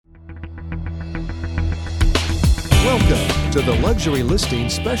Welcome to the Luxury Listing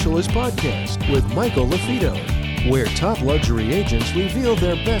Specialist Podcast with Michael LaFido, where top luxury agents reveal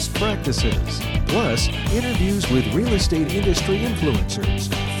their best practices, plus interviews with real estate industry influencers,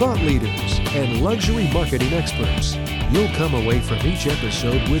 thought leaders, and luxury marketing experts. You'll come away from each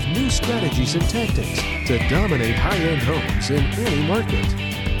episode with new strategies and tactics to dominate high-end homes in any market.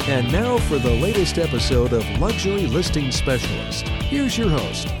 And now for the latest episode of Luxury Listing Specialist. Here's your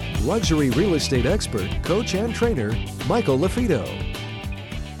host, luxury real estate expert, coach, and trainer, Michael LaFido.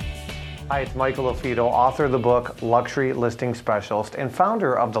 Hi, it's Michael LaFido, author of the book Luxury Listing Specialist and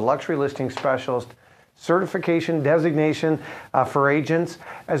founder of the Luxury Listing Specialist certification designation for agents,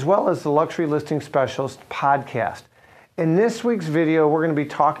 as well as the Luxury Listing Specialist podcast. In this week's video, we're going to be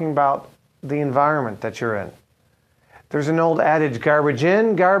talking about the environment that you're in. There's an old adage, garbage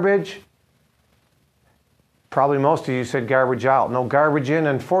in, garbage. Probably most of you said garbage out. No, garbage in.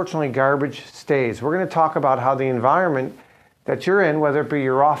 Unfortunately, garbage stays. We're going to talk about how the environment that you're in, whether it be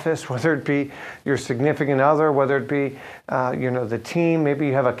your office, whether it be your significant other, whether it be the team, maybe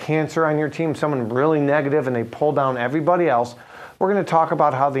you have a cancer on your team, someone really negative and they pull down everybody else. We're going to talk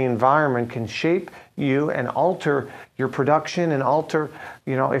about how the environment can shape you and alter your production and alter,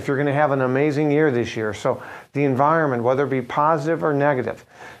 if you're going to have an amazing year this year. So the environment, whether it be positive or negative.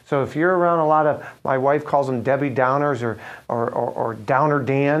 So if you're around a lot of, my wife calls them Debbie Downers or Downer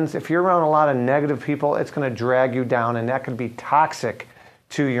Dans, if you're around a lot of negative people, it's going to drag you down, and that could be toxic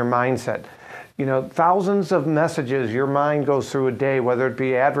to your mindset. Thousands of messages your mind goes through a day, whether it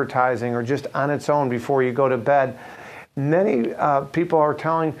be advertising or just on its own before you go to bed. Many people are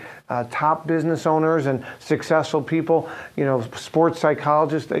telling top business owners and successful people, sports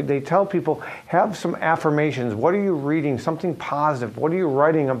psychologists, they tell people, have some affirmations. What are you reading? Something positive. What are you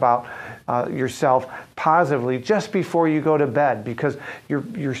writing about yourself positively just before you go to bed? Because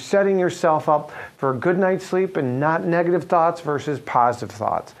you're setting yourself up for a good night's sleep and not negative thoughts versus positive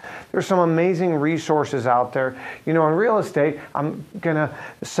thoughts. There's some amazing resources out there. In real estate, I'm going to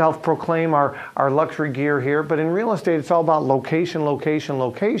self-proclaim our luxury gear here, but in real estate, it's all about location, location,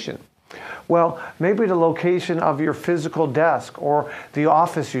 location. Well, maybe the location of your physical desk or the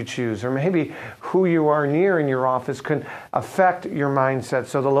office you choose, or maybe who you are near in your office can affect your mindset.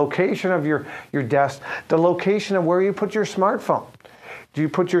 So the location of your desk, the location of where you put your smartphone. Do you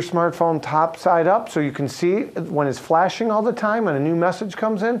put your smartphone top side up so you can see when it's flashing all the time and a new message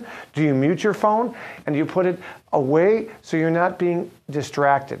comes in? Do you mute your phone and you put it away so you're not being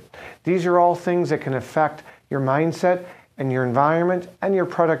distracted? These are all things that can affect your mindset and your environment and your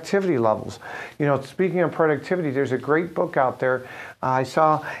productivity levels. Speaking of productivity, there's a great book out there. I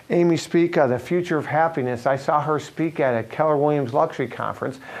saw Amy speak The Future of Happiness. I saw her speak at a Keller Williams Luxury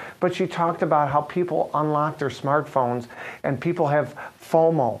Conference, but she talked about how people unlock their smartphones and people have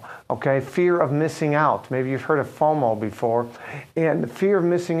FOMO, fear of missing out. Maybe you've heard of FOMO before. And the fear of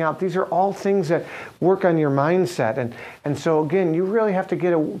missing out, these are all things that work on your mindset. And so again, you really have to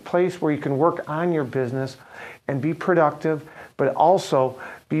get a place where you can work on your business and be productive, but also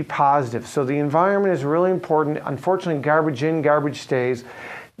be positive. So the environment is really important. Unfortunately, garbage in, garbage stays.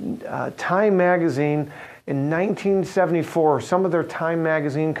 Time magazine in 1974, some of their Time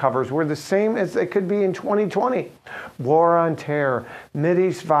magazine covers were the same as they could be in 2020. War on terror,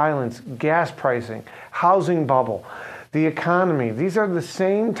 Mideast violence, gas pricing, housing bubble, the economy. These are the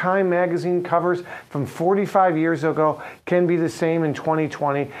same Time magazine covers from 45 years ago, can be the same in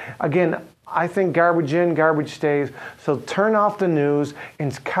 2020. Again, I think garbage in, garbage stays. So turn off the news.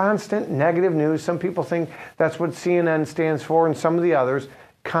 It's constant negative news. Some people think that's what CNN stands for and some of the others.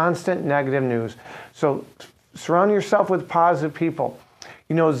 Constant negative news. So surround yourself with positive people.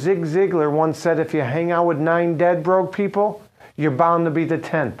 Zig Ziglar once said, if you hang out with 9 dead broke people, you're bound to be the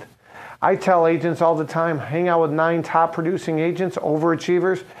 10th. I tell agents all the time, hang out with 9 top producing agents,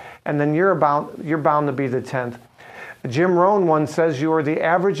 overachievers, and then you're bound to be the 10th. Jim Rohn once says you are the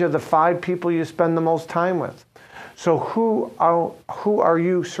average of the 5 people you spend the most time with. So who are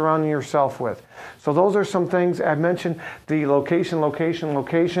you surrounding yourself with? So those are some things. I mentioned the location, location,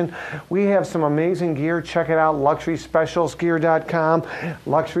 location. We have some amazing gear. Check it out, luxuryspecialistgear.com,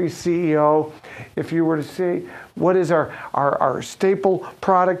 Luxury CEO. If you were to see what is our staple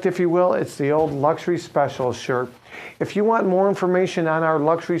product, if you will, it's the old Luxury Specialist shirt. If you want more information on our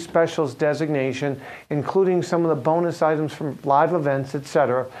Luxury Specialist designation, including some of the bonus items from live events,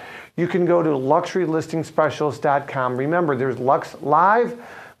 etc., you can go to luxurylistingspecialist.com. Remember, there's Lux Live,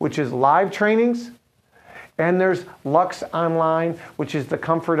 which is live trainings, And there's Lux Online, which is the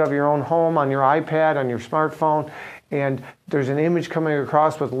comfort of your own home on your iPad, on your smartphone. And there's an image coming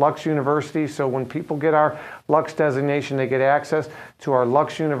across with Lux University. So when people get our Lux designation, they get access to our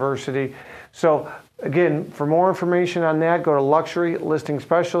Lux University. So again, for more information on that, go to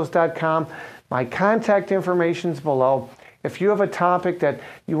luxurylistingspecialist.com. My contact information is below. If you have a topic that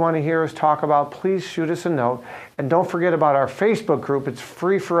you want to hear us talk about, please shoot us a note. And don't forget about our Facebook group. It's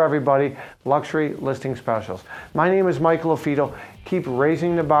free for everybody, Luxury Listing Specialists. My name is Michael Lafito. Keep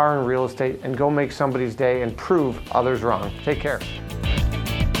raising the bar in real estate and go make somebody's day and prove others wrong. Take care.